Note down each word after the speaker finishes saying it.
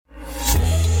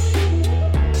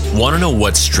Want to know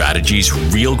what strategies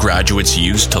real graduates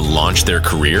use to launch their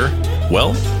career?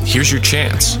 Well, here's your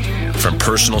chance. From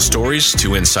personal stories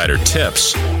to insider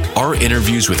tips, our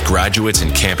interviews with graduates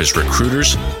and campus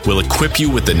recruiters will equip you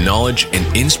with the knowledge and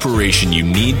inspiration you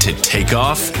need to take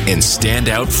off and stand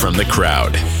out from the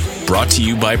crowd. Brought to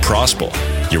you by Prosple,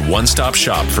 your one-stop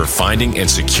shop for finding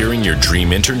and securing your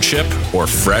dream internship or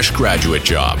fresh graduate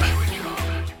job.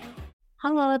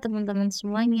 Halo teman-teman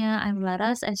semuanya, I'm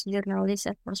Laras as journalist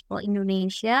at Prosple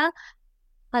Indonesia.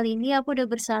 Kali ini aku udah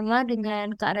bersama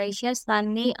dengan Kak Raisya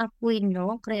Sani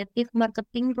Aquino, Creative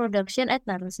Marketing Production at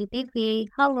Narasi TV.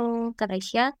 Halo Kak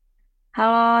Raisya.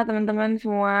 Halo teman-teman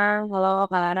semua, halo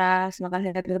Kak Laras,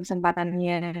 makasih atas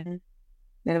kesempatannya.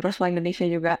 Dan Prosple Indonesia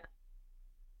juga.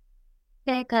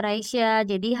 Oke Kak Raisya,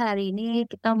 jadi hari ini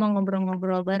kita mau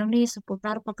ngobrol-ngobrol bareng nih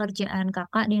seputar pekerjaan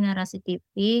kakak di Narasi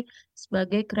TV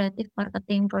sebagai Creative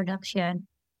Marketing Production.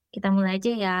 Kita mulai aja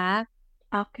ya.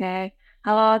 Oke,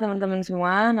 halo teman-teman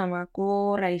semua, nama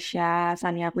aku Raisya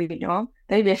Sani Aquino.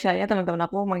 Tapi biasanya teman-teman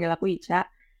aku manggil aku Ica.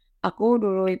 Aku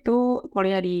dulu itu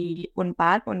kuliah di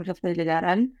Unpad, Universitas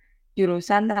Pajajaran,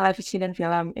 jurusan televisi dan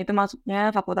film. Itu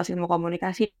masuknya Fakultas Ilmu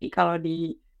Komunikasi kalau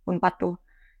di Unpad tuh.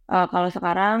 Kalau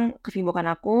sekarang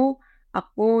kesibukan aku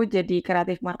jadi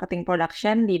Creative Marketing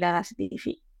Production di Narasi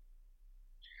TV.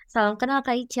 Salam kenal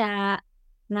Kak Ica.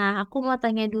 Nah, aku mau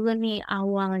tanya dulu nih,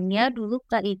 awalnya dulu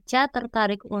Kak Ica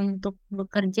tertarik untuk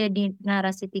bekerja di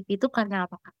Narasi TV itu karena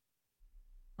apa, Kak?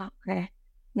 Oke,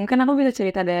 mungkin aku bisa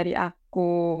cerita dari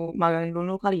aku magang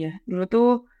dulu kali ya. Dulu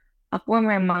tuh aku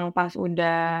memang pas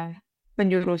udah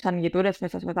penjurusan gitu, udah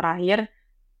semester akhir,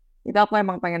 itu aku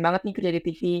emang pengen banget nih kerja di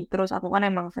TV. Terus aku kan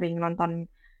emang sering nonton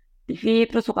TV,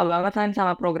 terus suka banget kan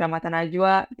sama program Mata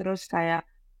Najwa. Terus kayak,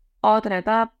 oh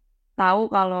ternyata tahu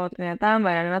kalau ternyata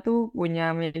Mbak Nana tuh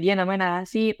punya media namanya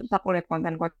Narasi. Terus aku lihat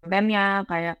konten-kontennya,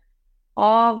 kayak,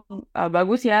 oh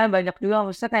bagus ya, banyak juga.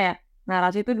 Maksudnya kayak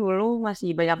Narasi itu dulu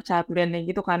masih banyak child brandnya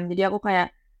gitu kan. Jadi aku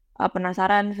kayak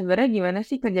penasaran sebenarnya gimana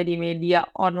sih kerja di media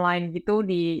online gitu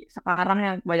di sekarang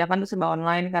yang kebanyakan tuh serba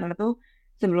online. Karena tuh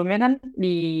sebelumnya kan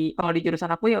kalau di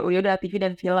jurusan aku ya udah TV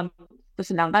dan film. Terus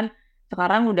sedangkan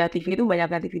sekarang udah TV itu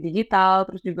banyak yang TV digital,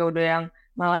 terus juga udah yang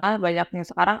malah banyak yang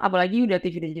sekarang apalagi udah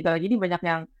TV digital gini banyak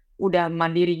yang udah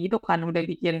mandiri gitu kan, udah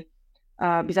bikin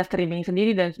bisa streaming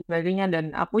sendiri dan sebagainya.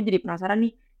 Dan aku jadi penasaran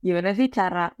nih gimana sih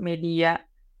cara media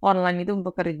online itu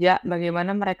bekerja,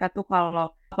 bagaimana mereka tuh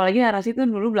kalau apalagi Narasi tuh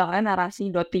dulu belakangnya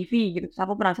narasi.tv gitu. Terus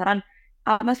aku penasaran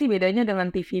apa sih bedanya dengan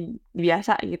TV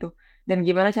biasa gitu dan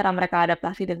gimana cara mereka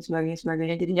adaptasi dan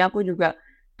sebagainya. Jadinya aku juga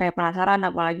kayak penasaran,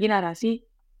 apalagi Narasi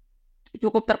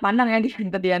cukup terpandang ya di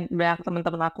kemudian banyak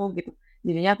teman-teman aku gitu.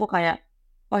 Jadinya aku kayak,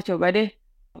 oh coba deh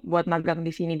buat magang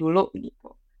di sini dulu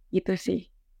gitu. Gitu sih.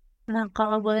 Nah,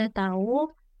 kalau boleh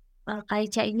tahu, Kak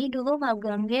Ica ini dulu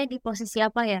magangnya di posisi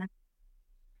apa ya?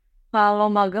 Kalau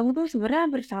magang tuh sebenarnya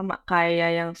hampir sama kayak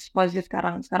yang posisi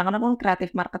sekarang. Sekarang kan aku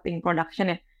creative marketing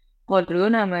production ya. Kalau dulu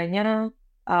namanya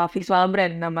visual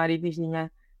brand nama divisinya.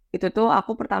 Itu tuh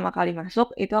aku pertama kali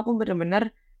masuk, itu aku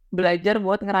bener-bener belajar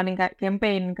buat ngerunning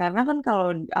campaign. Karena kan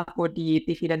kalau aku di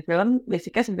TV dan film,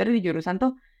 basicnya sebenarnya di jurusan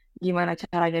tuh gimana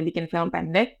caranya bikin film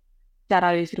pendek,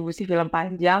 cara distribusi film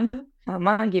panjang,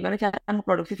 sama gimana cara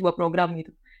produksi sebuah program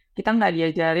gitu. Kita nggak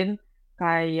diajarin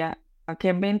kayak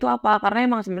campaign itu apa, karena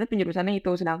emang sebenarnya penjurusannya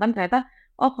itu. Sedangkan ternyata,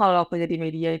 oh kalau kerja di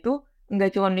media itu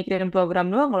nggak cuma mikirin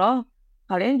program doang loh,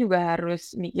 kalian juga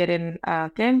harus mikirin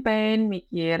campaign,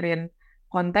 mikirin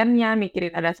kontennya,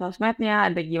 mikirin ada sosmednya,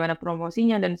 ada gimana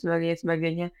promosinya dan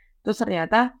sebagainya. Terus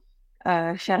ternyata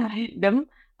secara random,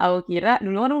 aku kira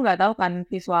dulu kan aku nggak tahu kan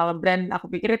visual brand,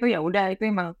 aku pikir itu ya udah itu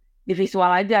emang di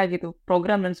visual aja gitu,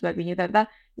 program dan sebagainya.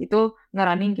 Ternyata itu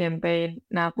ngerunning campaign.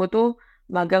 Nah aku tuh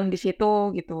magang di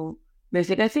situ gitu.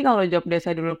 Basicnya sih kalau job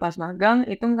desk saya dulu pas magang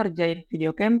itu ngerjain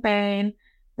video campaign,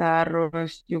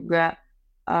 terus juga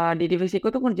di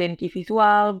divisiku tuh ngerjain key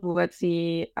visual buat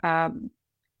si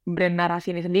brand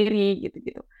Narasi ini sendiri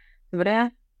gitu-gitu.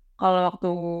 Sebenarnya kalau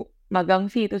waktu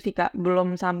magang sih itu sih Kak,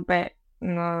 belum sampai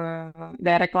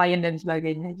nge-direct klien dan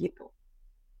sebagainya gitu.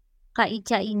 Kak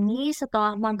Ica ini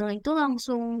setelah magang itu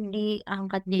langsung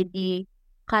diangkat jadi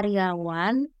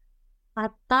karyawan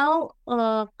atau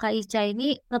Kak Ica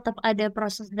ini tetap ada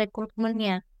proses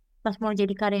rekrutmennya pas mau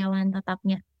jadi karyawan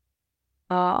tetapnya?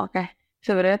 Oke.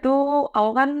 Sebenarnya tuh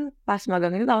aku kan pas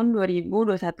magang itu tahun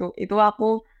 2021. Itu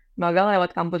aku magang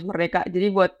lewat kampus Merdeka. Jadi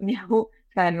buat ini aku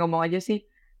sekalian ngomong aja sih.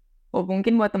 Oh,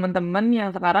 mungkin buat teman-teman yang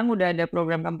sekarang udah ada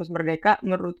program kampus Merdeka,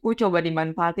 menurutku coba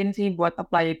dimanfaatin sih buat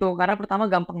apply itu. Karena pertama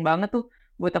gampang banget tuh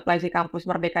buat apply si kampus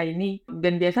Merdeka ini.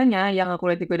 Dan biasanya yang aku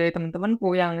lihat juga dari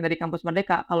teman-temanku yang dari kampus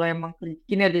Merdeka, kalau emang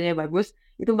kinerjanya bagus,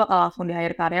 itu bakal langsung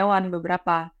di-hire karyawan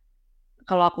beberapa.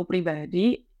 Kalau aku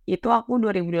pribadi, itu aku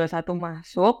 2021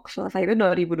 masuk, selesai itu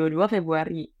 2022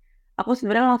 Februari. Aku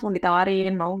sebenarnya langsung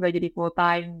ditawarin, mau nggak jadi full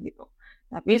time gitu.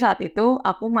 Tapi saat itu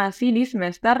aku masih di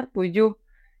semester 7,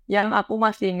 yang aku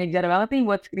masih ngejar banget nih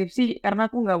buat skripsi, karena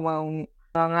aku nggak mau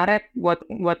ngaret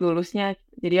buat lulusnya.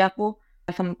 Jadi aku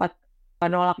sempat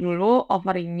nolak dulu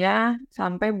offeringnya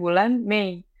sampai bulan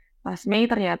Mei. Pas Mei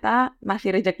ternyata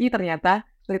masih rezeki, ternyata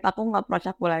lead aku nggak approach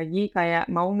aku lagi kayak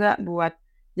mau nggak buat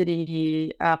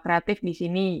jadi kreatif di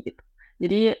sini gitu.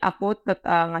 Jadi aku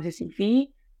ngasih CV,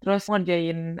 terus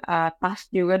ngerjain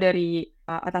task juga dari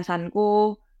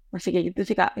atasanku, masih kayak gitu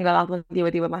sih Kak, nggak langsung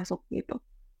tiba-tiba masuk gitu.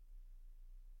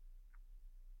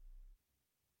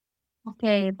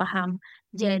 Oke, paham.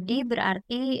 Jadi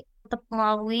berarti tetap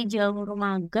melalui jalur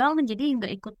magang, jadi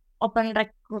nggak ikut open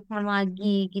recruitment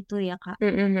lagi gitu ya, Kak?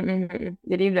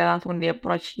 Jadi udah langsung di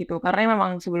approach gitu, karena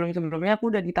memang sebelum-sebelumnya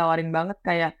aku udah ditawarin banget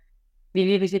kayak di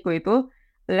divisiku itu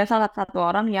ada salah satu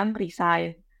orang yang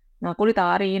resign. Nah, aku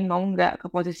ditawarin mau nggak ke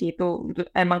posisi itu.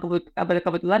 Emang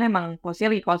kebetulan emang posisi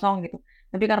lagi kosong gitu.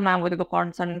 Tapi karena waktu itu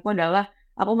concernku adalah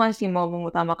aku masih mau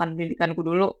mengutamakan pendidikanku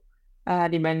dulu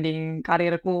dibanding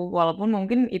karirku. Walaupun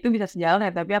mungkin itu bisa sejalan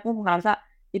ya, tapi aku ngerasa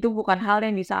itu bukan hal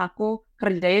yang bisa aku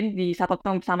kerjain di satu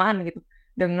tahun bersamaan gitu.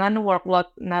 Dengan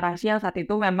workload narasi yang saat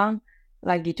itu memang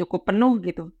lagi cukup penuh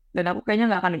gitu. Dan aku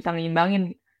kayaknya nggak akan bisa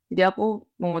ngimbangin. Jadi aku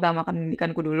mengutamakan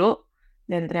pendidikanku dulu,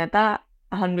 dan ternyata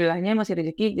alhamdulillahnya masih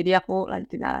rezeki, jadi aku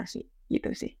lanjutin narasi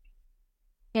gitu sih.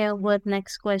 Ya, buat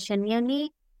next questionnya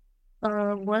nih,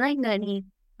 boleh nggak nih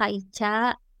Kak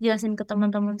Ica jelasin ke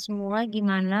teman-teman semua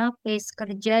gimana pace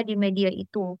kerja di media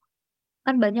itu?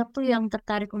 Kan banyak tuh yang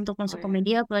tertarik untuk Oh masuk ke ya.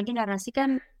 media, apalagi narasi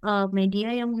kan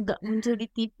media yang nggak muncul di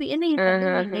TV ini, tapi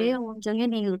media yang munculnya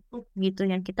di YouTube gitu,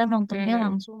 yang kita nontonnya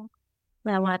langsung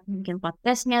lewat mungkin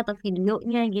podcastnya atau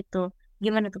videonya gitu.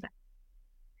 Gimana tuh Kak?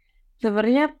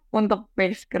 Sebenarnya untuk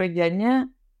pace kerjanya,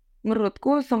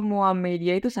 menurutku semua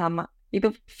media itu sama, itu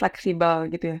fleksibel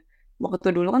gitu ya.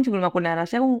 Waktu dulu kan sebelum aku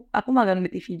narasi, aku magang di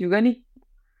TV juga nih.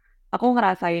 Aku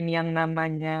ngerasain yang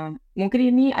namanya, mungkin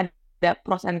ini ada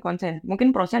pros and cons ya.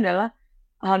 Mungkin prosnya adalah,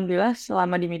 alhamdulillah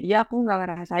selama di media aku nggak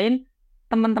ngerasain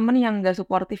teman-teman yang nggak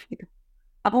suportif gitu.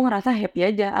 Aku ngerasa happy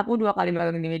aja. Aku 2 kali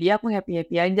magang di media, aku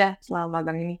happy-happy aja selama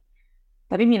magang ini.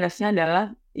 Tapi minusnya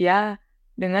adalah, ya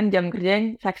dengan jam kerja yang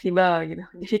fleksibel gitu.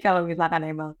 Jadi kalau misalkan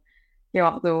emang, ya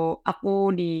waktu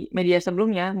aku di media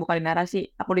sebelumnya, bukan di narasi,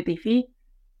 aku di TV,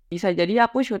 bisa jadi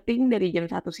aku syuting dari jam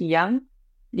 1 siang,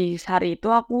 di hari itu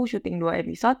aku syuting 2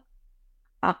 episode,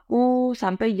 aku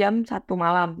sampai jam 1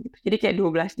 malam gitu. Jadi kayak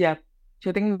 12 jam.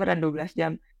 Syuting beneran 12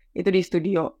 jam. Itu di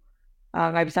studio.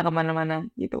 Nggak bisa kemana-mana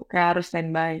gitu. Kayak harus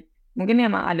standby. Mungkin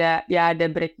emang ada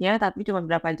breaknya, tapi cuma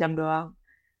berapa jam doang.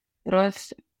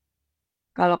 Terus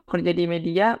kalau kerja di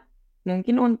media,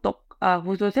 mungkin untuk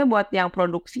khususnya buat yang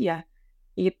produksi ya,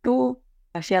 itu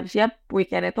siap-siap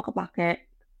weekend itu kepake.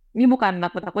 Ini bukan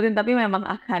nakut-nakutin, tapi memang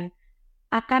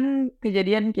akan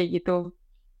kejadian kayak gitu.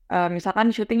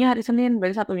 Misalkan syutingnya hari Senin,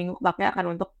 berarti 1 minggu kepake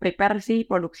akan untuk prepare si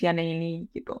produksiannya ini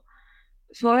gitu.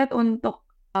 Sulit untuk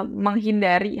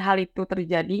menghindari hal itu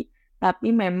terjadi,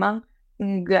 tapi memang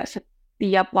nggak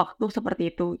setiap waktu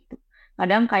seperti itu gitu.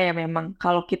 Kadang kayak memang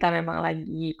kalau kita memang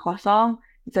lagi kosong,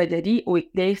 bisa jadi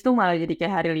weekdays tuh malah jadi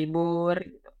kayak hari libur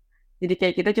gitu. Jadi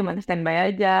kayak kita cuma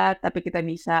standby aja, tapi kita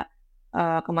bisa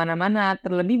kemana-mana.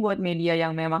 Terlebih buat media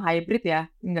yang memang hybrid ya,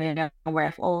 nggak yang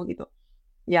WFO gitu.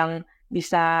 Yang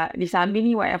bisa disambi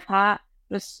nih WFH,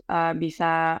 terus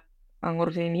bisa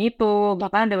ngurusin ini itu.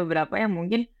 Bahkan ada beberapa yang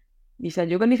mungkin bisa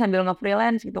juga nih sambil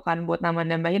nge-freelance gitu kan, buat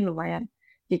nambah-nambahin lumayan.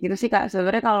 Kayak gitu sih Kak,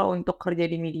 sebenarnya kalau untuk kerja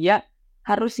di media,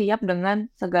 harus siap dengan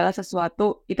segala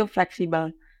sesuatu itu fleksibel.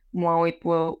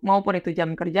 Maupun itu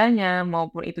jam kerjanya,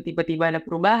 maupun itu tiba-tiba ada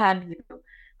perubahan gitu.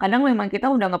 Kadang memang kita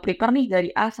udah nge-prepare nih dari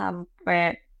A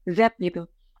sampai Z gitu.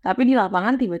 Tapi di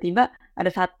lapangan tiba-tiba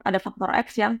ada faktor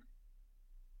X yang,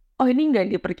 oh ini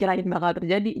nggak diperkirain bakal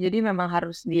terjadi. Jadi memang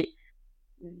harus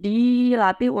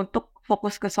dilatih untuk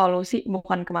fokus ke solusi,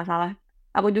 bukan ke masalah.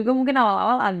 Aku juga mungkin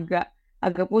awal-awal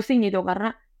agak pusing gitu,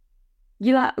 karena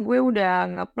gila gue udah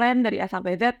nge-plan dari A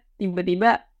sampai Z,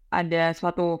 tiba-tiba ada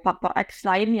suatu faktor X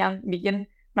lain yang bikin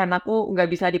plan aku nggak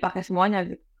bisa dipakai semuanya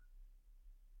gitu.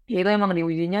 Ya itu emang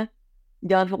diujinya,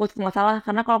 jangan fokus ke masalah,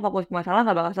 karena kalau fokus ke masalah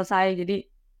nggak bakal selesai. Jadi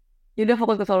ya udah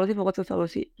fokus ke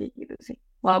solusi kayak gitu sih.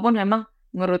 Walaupun memang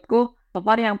menurutku so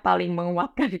far yang paling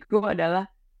menguatkan itu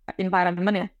adalah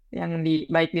environment ya, yang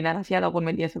baik di narasi ataupun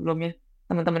media sebelumnya.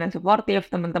 Teman-teman yang suportif,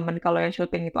 teman-teman kalau yang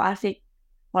syuting itu asik.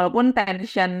 Walaupun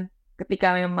tension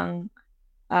ketika memang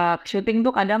syuting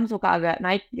tuh kadang suka agak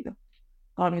naik gitu.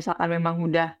 Kalau misalkan memang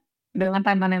udah dengan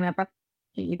timeline yang mepet,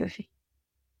 kayak gitu sih.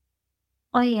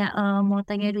 Oh iya, mau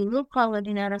tanya dulu kalau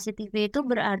di narasi TV itu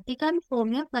berarti kan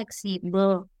filmnya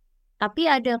fleksibel. Tapi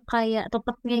ada kayak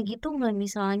tetapnya gitu nggak?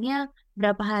 Misalnya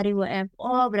berapa hari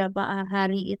WFO, berapa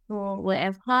hari itu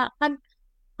WFH. Kan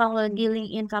kalau di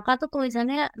LinkedIn kakak tuh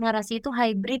tulisannya narasi itu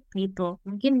hybrid gitu.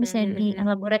 Mungkin bisa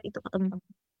di-elaborate itu ke teman-teman.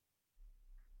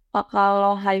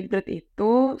 Kalau hybrid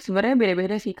itu sebenarnya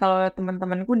beda-beda sih. Kalau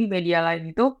teman-temanku di media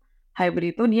lain itu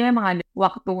hybrid itu dia emang ada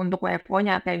waktu untuk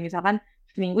WFO-nya kayak misalkan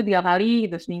seminggu 3 kali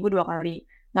gitu, seminggu 2 kali.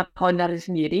 Nah kalau dari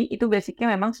sendiri itu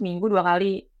basicnya memang seminggu 2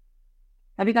 kali.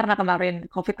 Tapi karena kemarin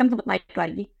COVID kan sempat naik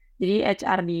lagi, jadi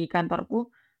HR di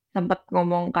kantorku sempat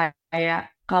ngomong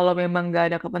kayak kalau memang nggak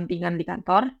ada kepentingan di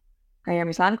kantor, kayak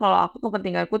misalkan kalau aku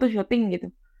kepentinganku tuh syuting gitu,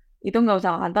 itu nggak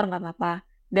usah ke kantor nggak apa-apa.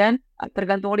 Dan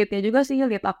tergantung leadnya juga sih,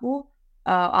 lead aku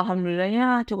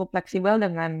alhamdulillahnya cukup fleksibel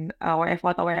dengan WFO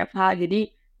atau WFH.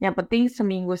 Jadi yang penting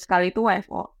seminggu sekali itu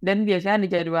WFO. Dan biasanya ada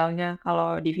jadwalnya.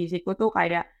 Kalau divisiku tuh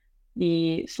kayak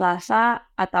di Selasa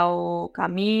atau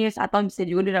Kamis atau bisa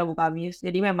juga di Rabu Kamis.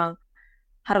 Jadi memang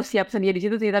harus siap sedia di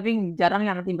situ sih, tapi jarang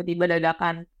yang tiba-tiba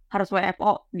dadakan harus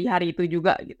WFO di hari itu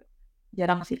juga gitu.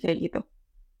 Jarang sih kayak gitu.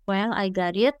 Well, I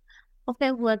got it.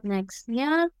 Oke, buat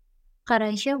nextnya, Kak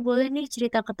Raisya boleh nih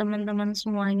cerita ke teman-teman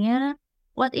semuanya.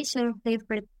 What is your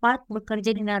favorite part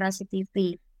bekerja di narasi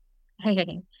TV?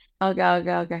 Hehehe. Oke,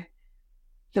 oke, oke.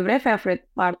 Sebenarnya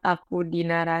favorite part aku di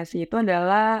narasi itu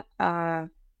adalah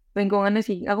lingkungannya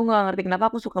sih. Aku nggak ngerti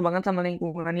kenapa aku suka banget sama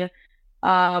lingkungannya.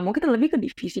 Mungkin lebih ke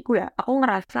divisiku ya. Aku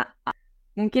ngerasa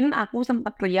mungkin aku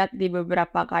sempat lihat di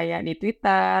beberapa kayak di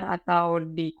Twitter atau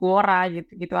di Quora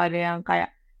gitu-gitu ada yang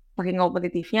kayak saking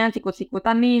kompetitifnya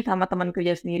sikut-sikutan nih sama teman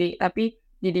kerja sendiri. Tapi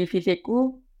di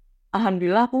divisiku,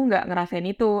 alhamdulillah aku nggak ngerasain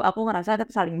itu. Aku ngerasa ada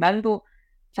saling bantu,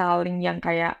 saling yang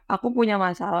kayak aku punya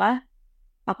masalah,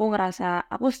 aku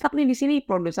ngerasa aku stuck nih di sini,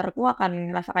 produserku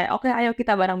akan ngerasa kayak oke ayo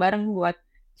kita bareng-bareng buat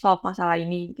solve masalah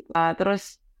ini gitu.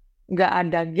 Terus nggak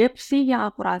ada gap sih yang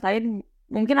aku rasain.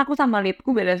 Mungkin aku sama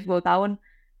leadku beda 10 tahun.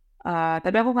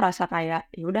 Tapi aku ngerasa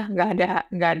kayak ya udah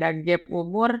nggak ada gap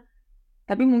umur.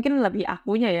 Tapi mungkin lebih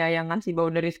akunya ya yang ngasih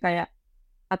boundaries kayak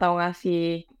atau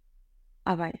ngasih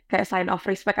apa ya kayak sign of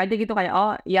respect aja gitu kayak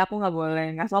oh iya aku nggak boleh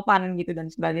nggak sopan gitu dan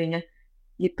sebagainya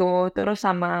gitu. Terus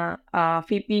sama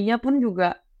VP-nya pun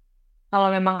juga kalau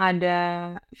memang ada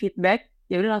feedback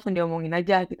ya udah langsung diomongin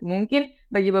aja gitu. Mungkin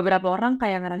bagi beberapa orang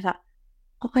kayak ngerasa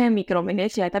kok kayak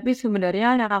micromanage ya, tapi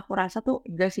sebenarnya yang aku rasa tuh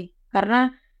enggak sih.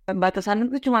 Karena batasannya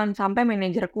tuh cuma sampai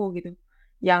manajerku gitu.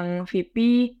 Yang VP,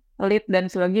 lead dan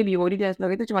sebagainya, BOD dan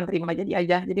sebagainya itu cuma terima jadi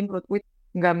aja. Jadi menurutku itu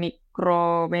nggak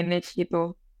micromanage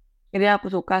gitu. Jadi aku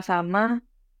suka sama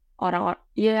orang-orang,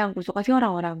 iya yang aku suka sih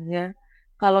orang-orangnya.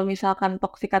 Kalau misalkan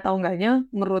toksik atau enggaknya,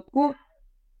 menurutku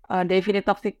definisi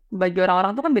toxic bagi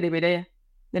orang-orang tuh kan beda-beda ya.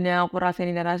 Dan yang aku rasain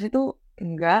di narasi tuh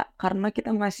enggak, karena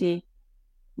kita masih,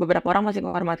 beberapa orang masih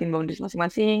menghormatin boundaries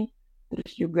masing-masing,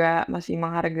 terus juga masih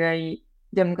menghargai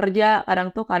jam kerja.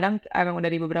 Kadang emang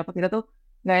dari beberapa kita tuh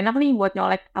nggak enak nih buat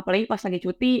nyolek, apalagi pas lagi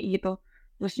cuti gitu.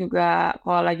 Terus juga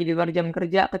kalau lagi di luar jam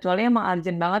kerja, kecuali emang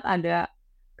urgent banget ada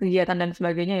kegiatan dan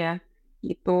sebagainya ya,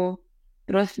 gitu.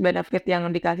 Terus benefit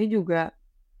yang dikasih juga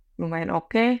lumayan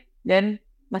oke dan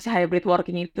masih hybrid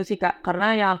working itu sih Kak,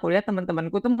 karena yang aku lihat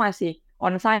teman-temanku tuh masih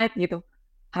onsite gitu,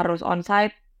 harus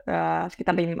onsite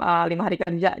sekitar 5 hari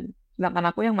kerja, sedangkan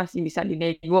aku yang masih bisa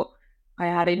dinego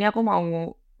kayak hari ini aku mau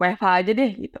WFH aja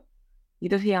deh gitu.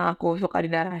 Itu sih yang aku suka di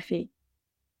narasi.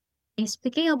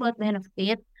 Speaking about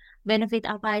benefit, benefit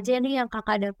apa aja nih yang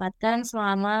kakak dapatkan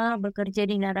selama bekerja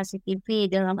di narasi TV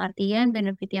dalam artian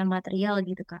benefit yang material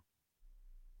gitu kak?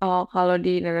 Oh, kalau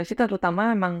di narasi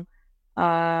terutama memang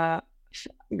eh,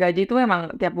 gaji itu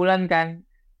memang tiap bulan kan.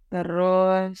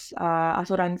 Terus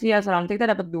asuransi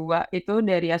kita dapat dua, itu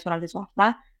dari asuransi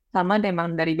swasta sama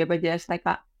memang dari BPJS TK.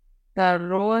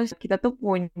 Terus kita tuh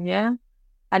punya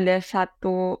ada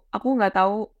satu, aku nggak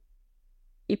tahu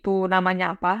itu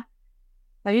namanya apa,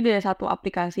 tapi dari satu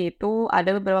aplikasi itu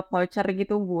ada beberapa voucher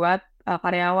gitu buat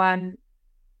karyawan.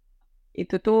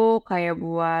 Itu tuh kayak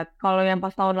buat kalau yang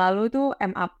pas tahun lalu tuh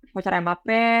voucher MAP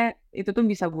itu tuh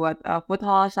bisa buat food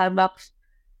hall, Starbucks,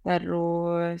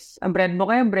 terus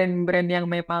pokoknya brand-brand yang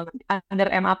memang under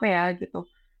MAP ya gitu.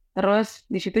 Terus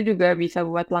di situ juga bisa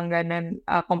buat langganan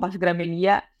Kompas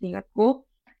Gramedia, ingatku,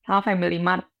 sama Family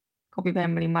Mart, Kopi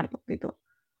Family Mart waktu itu.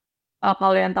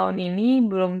 Kalau yang tahun ini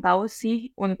belum tahu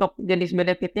sih untuk jenis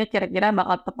benefitnya kira-kira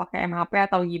bakal terpakai MHP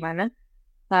atau gimana.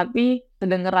 Tapi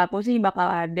sedengar aku sih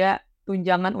bakal ada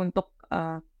tunjangan untuk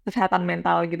kesehatan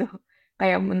mental gitu.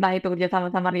 kayak entah itu kerja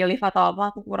sama-sama relief atau apa,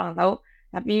 aku kurang tahu.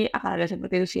 Tapi akan ada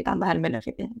seperti itu sih tambahan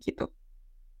benefitnya gitu.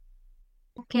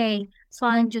 Oke,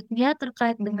 selanjutnya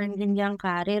terkait dengan jenjang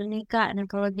karir nih Kak. Nah,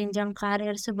 kalau jenjang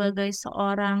karir sebagai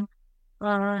seorang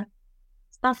eh,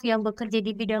 staf yang bekerja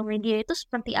di bidang media itu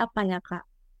seperti apa ya Kak?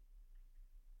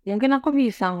 Mungkin aku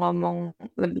bisa ngomong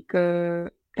lebih ke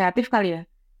kreatif kali ya.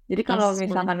 Jadi kalau Yes, boleh.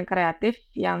 misalkan kreatif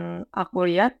yang aku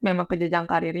lihat memang ke jenjang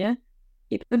karirnya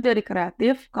itu dari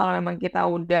kreatif kalau memang kita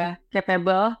udah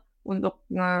capable untuk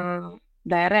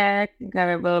nge-direct,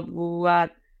 capable buat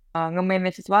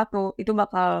nge-manage sesuatu, itu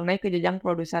bakal naik ke jenjang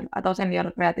produser atau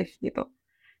senior kreatif gitu.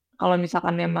 Kalau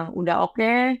misalkan memang udah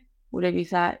oke, udah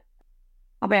bisa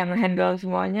apa ya nge-handle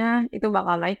semuanya, itu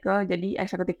bakal naik ke jadi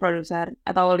executive producer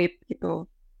atau lead gitu.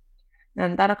 Nah,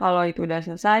 ntar kalau itu udah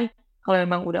selesai, kalau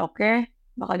memang udah oke,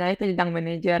 bakal naik ke jenjang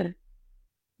manajer.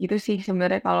 Itu sih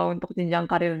sebenarnya kalau untuk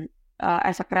jenjang karir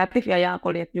as a kreatif ya yang aku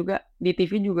lihat juga di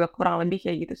TV juga kurang lebih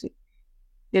kayak gitu sih.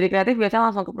 Dari kreatif biasanya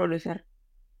langsung ke produser.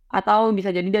 Atau bisa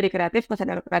jadi dari kreatif ke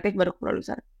senior kreatif baru ke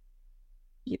produser.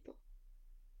 Gitu.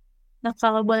 Nah,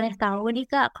 kalau boleh tahu nih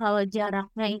Kak, kalau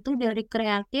jaraknya itu dari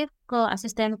kreatif ke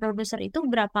asisten produser itu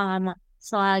berapa lama?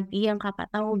 Selagi yang Kakak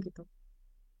tahu gitu.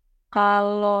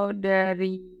 Kalau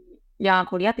dari yang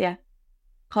aku lihat ya,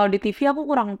 kalau di TV aku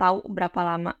kurang tahu berapa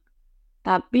lama.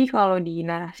 Tapi kalau di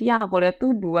narasi yang aku lihat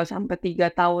tuh 2 sampai 3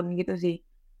 tahun gitu sih.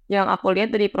 Yang aku lihat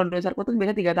dari produserku tuh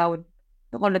biasanya 3 tahun.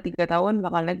 Tuh kalau udah 3 tahun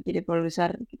bakal naik jadi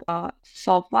produser gitu.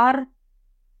 So far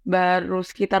baru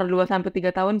sekitar 2 sampai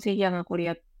 3 tahun sih yang aku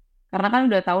lihat. Karena kan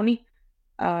udah tahu nih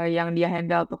yang dia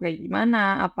handle tuh kayak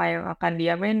gimana, apa yang akan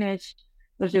dia manage.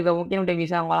 Terus juga mungkin udah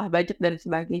bisa ngolah budget dan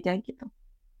sebagainya gitu.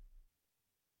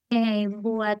 Oke,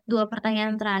 buat dua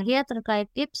pertanyaan terakhir terkait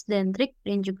tips dan trik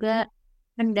dan juga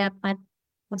pendapat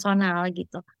personal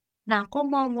gitu. Nah, aku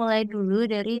mau mulai dulu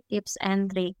dari tips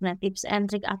and trick. Nah, tips and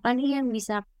trick apa nih yang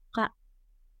bisa Kak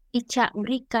Ica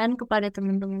berikan kepada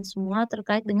teman-teman semua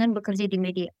terkait dengan bekerja di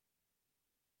media?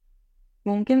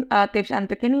 Mungkin tips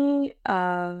and trick ini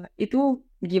itu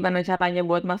gimana caranya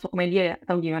buat masuk media ya?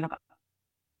 Atau gimana Kak?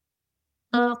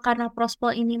 Karena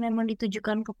Prosple ini memang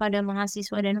ditujukan kepada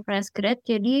mahasiswa dan fresh grad,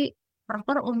 jadi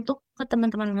proper untuk ke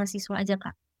teman-teman mahasiswa aja,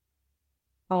 Kak.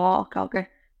 Oh, oke oke.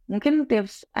 Mungkin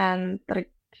tips and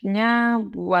triknya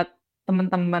buat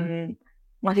teman-teman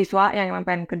mahasiswa yang emang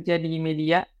pengen kerja di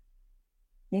media,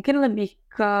 mungkin lebih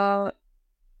ke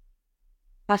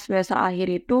pas semester akhir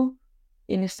itu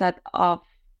instead of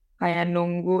kayak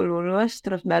nunggu lulus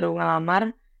terus baru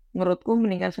ngelamar, menurutku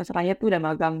mendingan semester akhir tuh udah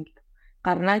magang gitu.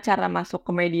 Karena cara masuk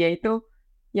ke media itu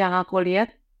yang aku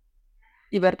lihat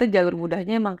ibaratnya jalur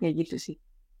mudahnya emang kayak gitu sih.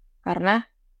 Karena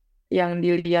yang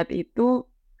dilihat itu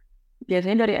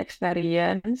biasanya dari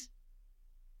experience,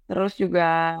 terus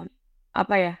juga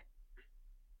apa ya?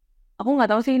 Aku nggak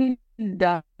tahu sih ini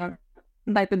dark,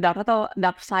 entah itu dark atau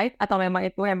dark side atau memang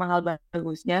itu emang hal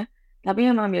bagusnya. Tapi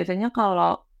memang biasanya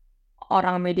kalau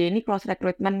orang media ini cross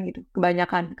recruitment gitu,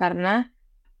 kebanyakan karena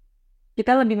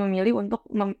kita lebih memilih untuk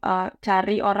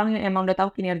cari orang yang emang udah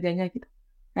tahu kinerjanya gitu.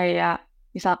 Kayak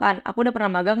misalkan aku udah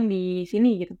pernah magang di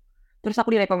sini gitu. Terus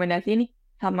aku direkomendasi nih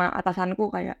sama atasanku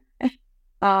kayak,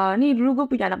 nih dulu gue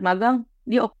punya anak magang,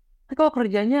 dia oke kok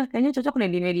kerjanya kayaknya cocok nih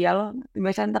di media lo.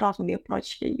 Biasanya ntar langsung di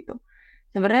approach kayak gitu.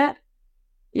 Sebenarnya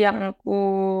yang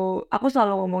aku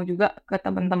selalu ngomong juga ke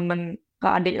temen-temen, ke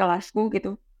adik kelasku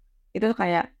gitu, itu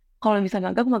kayak kalau bisa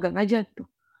magang magang aja gitu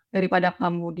daripada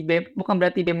kamu di BEM. Bukan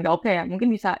berarti BEM gak oke ya, mungkin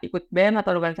bisa ikut BEM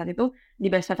atau organisasi itu di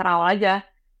best semester awal aja.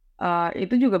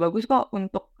 Itu juga bagus kok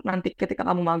untuk nanti ketika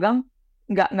kamu magang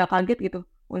nggak kaget gitu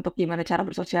untuk gimana cara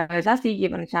bersosialisasi,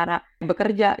 gimana cara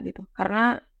bekerja gitu,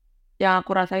 karena yang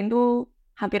aku rasain tuh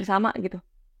hampir sama gitu.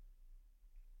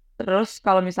 Terus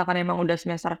kalau misalkan emang udah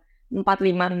semester 4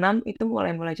 5 6 itu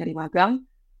mulai cari magang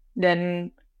dan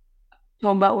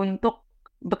coba untuk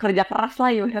bekerja keras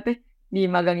lah ya berarti di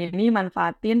magang ini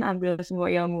manfaatin ambil semua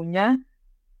ilmunya,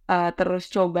 terus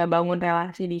coba bangun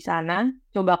relasi di sana,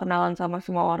 coba kenalan sama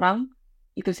semua orang.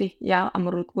 Itu sih yang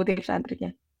menurutku tips and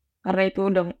triknya, karena itu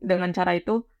dengan cara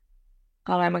itu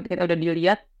kalau emang kita udah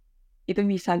dilihat itu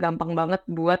bisa gampang banget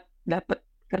buat dapet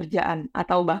kerjaan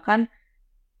atau bahkan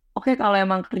oke kalau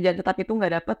emang kerjaan tetap itu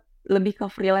nggak dapet, lebih ke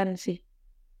freelance sih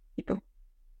itu,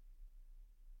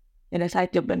 ada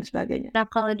side job dan sebagainya. Nah,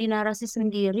 kalau di narasi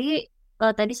sendiri,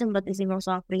 tadi sempat disinggung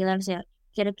soal freelance ya.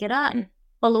 Kira-kira Hmm.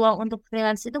 peluang untuk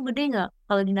freelance itu gede nggak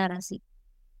kalau di narasi?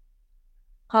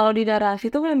 Kalau di narasi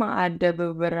itu memang ada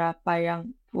beberapa yang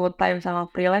full time sama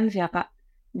freelance ya Kak.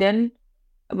 Dan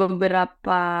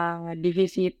beberapa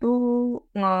divisi itu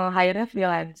nge-hire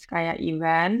freelance kayak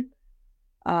event,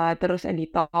 terus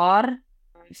editor,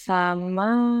 sama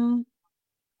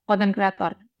content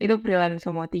creator. Itu freelance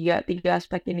semua, tiga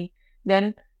aspek ini.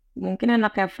 Dan mungkin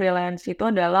enaknya freelance itu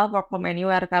adalah work from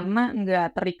anywhere karena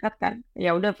nggak terikat kan.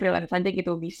 Ya udah freelance aja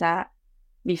gitu, bisa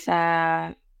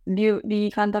di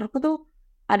kantorku tuh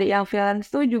ada yang freelance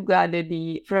tuh juga ada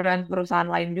di freelance perusahaan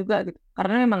lain juga gitu.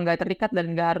 Karena memang nggak terikat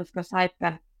dan nggak harus ke site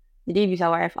kan. Jadi bisa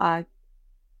WFA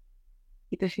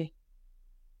gitu sih.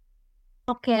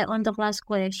 Oke, untuk last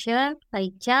question, Kak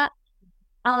Ica,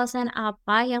 alasan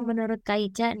apa yang menurut Kak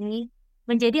Ica nih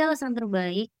menjadi alasan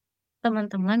terbaik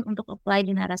teman-teman untuk apply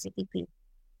di narasi TV?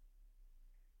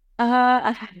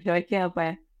 Alasan baiknya apa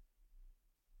ya?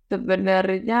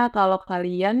 Sebenarnya kalau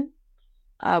kalian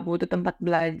butuh tempat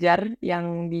belajar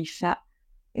yang bisa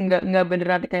nggak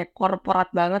beneran kayak korporat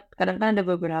banget. Kadang kan ada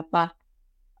beberapa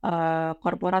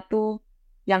korporat tuh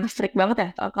yang strict banget ya.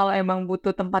 Kalau emang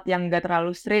butuh tempat yang nggak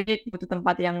terlalu strict, butuh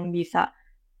tempat yang bisa,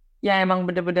 ya emang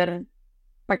bener-bener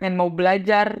pengen mau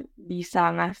belajar, bisa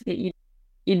ngasih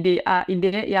ide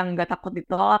yang nggak takut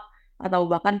ditolak, atau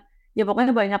bahkan ya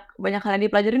pokoknya banyak banyak hal yang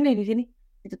dipelajarin deh di sini.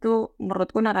 Itu tuh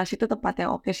menurutku narasi itu tempat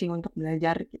yang oke sih untuk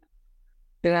belajar gitu.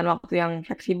 Dengan waktu yang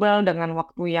fleksibel, dengan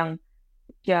waktu yang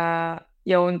ya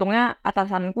ya untungnya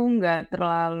atasanku nggak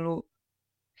terlalu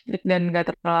strict dan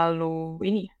nggak terlalu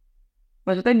ini ya.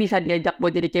 Maksudnya bisa diajak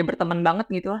buat jadi kayak berteman banget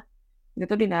gitu lah.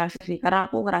 Itu di narasi sih, karena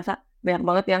aku ngerasa banyak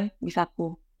banget yang bisa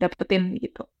aku dapetin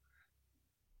gitu.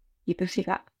 Gitu sih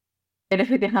Kak.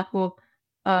 Benefit yang aku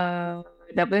eh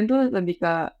dapetin tuh lebih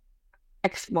ke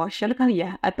exposure kali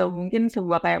ya, atau mungkin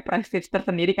sebuah kayak prestige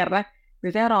tersendiri karena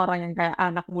biasanya orang-orang yang kayak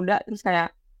anak muda terus kayak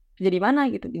jadi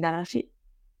mana gitu di narasi.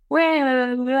 Weh,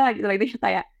 bla gitu lah, itu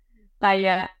kayak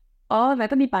kayak oh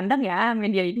ternyata dipandang ya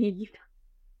media ini gitu.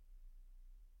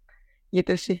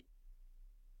 Gitu sih.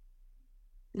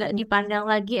 Nggak dipandang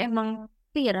lagi emang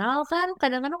viral kan?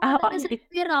 Kadang-kadang Oh kontennya iya, sering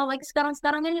viral, like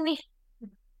sekarang-sekarang ini nih.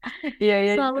 iya,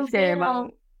 iya, Selalu terus kayak emang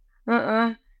viral. heeh,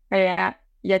 kayak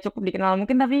ya cukup dikenal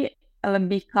mungkin, tapi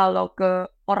lebih kalau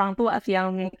ke orang tua sih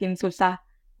yang mungkin susah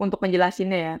untuk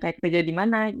menjelasinnya ya, kayak kerja di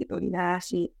mana gitu, di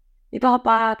narasi itu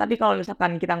apa. Tapi kalau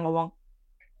misalkan kita ngomong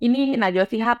ini Najwa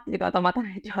Shihab gitu atau mata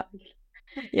Najwa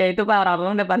ya itu pak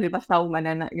orang-orang udah pasti pas tahu Mbak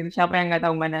Nana gitu, siapa yang nggak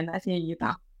tahu Mbak Nana sih gitu.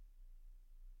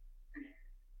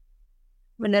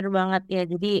 Bener banget ya.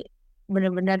 Jadi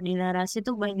benar-benar di narasi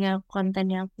tuh banyak konten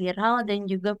yang viral dan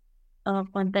juga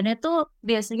kontennya tuh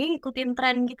biasanya ngikutin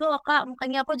tren gitu loh Kak.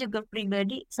 Makanya aku juga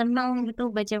pribadi senang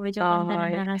gitu baca-baca konten Oh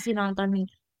ya, narasi, nonton nih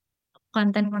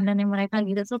konten-kontennya mereka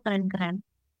gitu tuh keren-keren.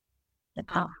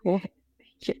 Gitu. oke.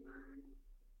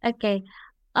 Oke,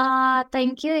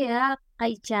 thank you ya Kak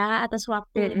Ica atas Mm-mm.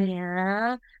 waktunya.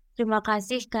 Terima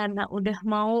kasih karena udah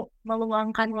mau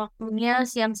meluangkan waktunya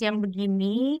siang-siang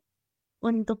begini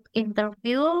untuk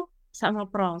interview sama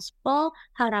Prosple.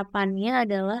 Harapannya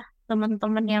adalah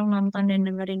teman-teman yang nonton dan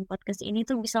dengerin podcast ini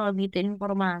tuh bisa lebih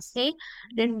terinformasi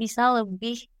dan bisa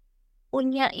lebih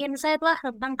punya insight lah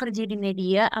tentang kerja di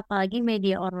media, apalagi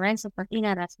media online seperti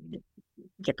narasi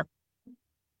gitu.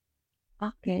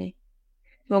 Oke.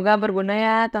 Semoga berguna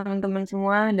ya teman-teman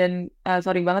semua, dan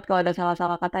sorry banget kalau ada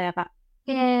salah-salah kata ya Kak.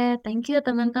 Oke, thank you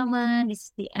teman-teman.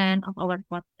 This is the end of our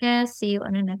podcast. See you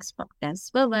on the next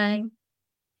podcast. Bye-bye.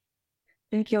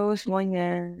 Thank you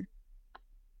semuanya.